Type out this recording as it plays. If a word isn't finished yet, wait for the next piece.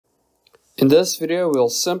In this video, we'll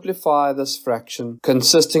simplify this fraction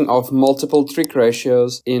consisting of multiple trig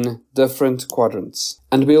ratios in different quadrants.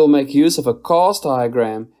 And we will make use of a cast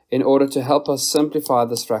diagram in order to help us simplify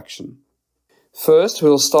this fraction. First,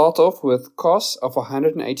 we'll start off with cos of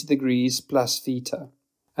 180 degrees plus theta.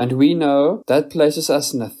 And we know that places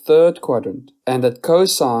us in the third quadrant, and that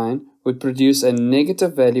cosine would produce a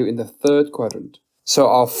negative value in the third quadrant. So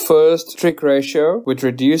our first trig ratio would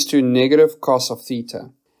reduce to negative cos of theta.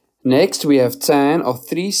 Next, we have tan of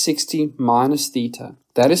 360 minus theta.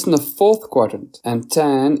 That is in the fourth quadrant, and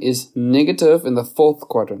tan is negative in the fourth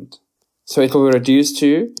quadrant. So it will reduce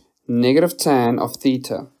to negative tan of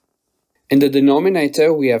theta. In the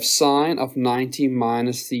denominator, we have sine of 90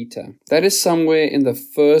 minus theta. That is somewhere in the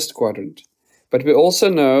first quadrant. But we also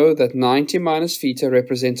know that 90 minus theta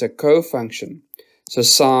represents a cofunction. So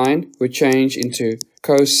sine would change into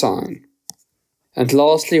cosine. And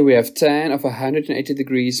lastly, we have tan of 180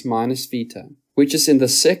 degrees minus theta, which is in the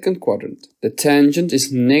second quadrant. The tangent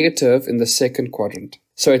is negative in the second quadrant,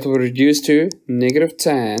 so it will reduce to negative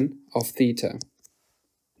tan of theta.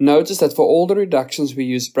 Notice that for all the reductions we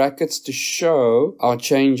use brackets to show our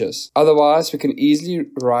changes. Otherwise, we can easily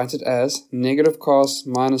write it as negative cos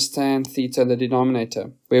minus tan theta in the denominator,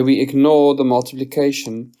 where we ignore the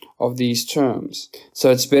multiplication of these terms. So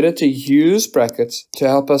it's better to use brackets to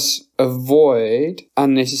help us avoid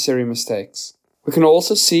unnecessary mistakes. We can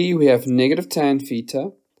also see we have negative tan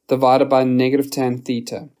theta divided by negative tan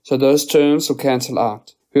theta. So those terms will cancel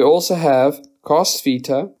out. We also have cos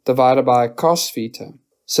theta divided by cos theta.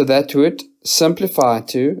 So that would simplify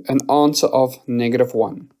to an answer of negative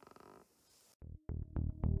 1.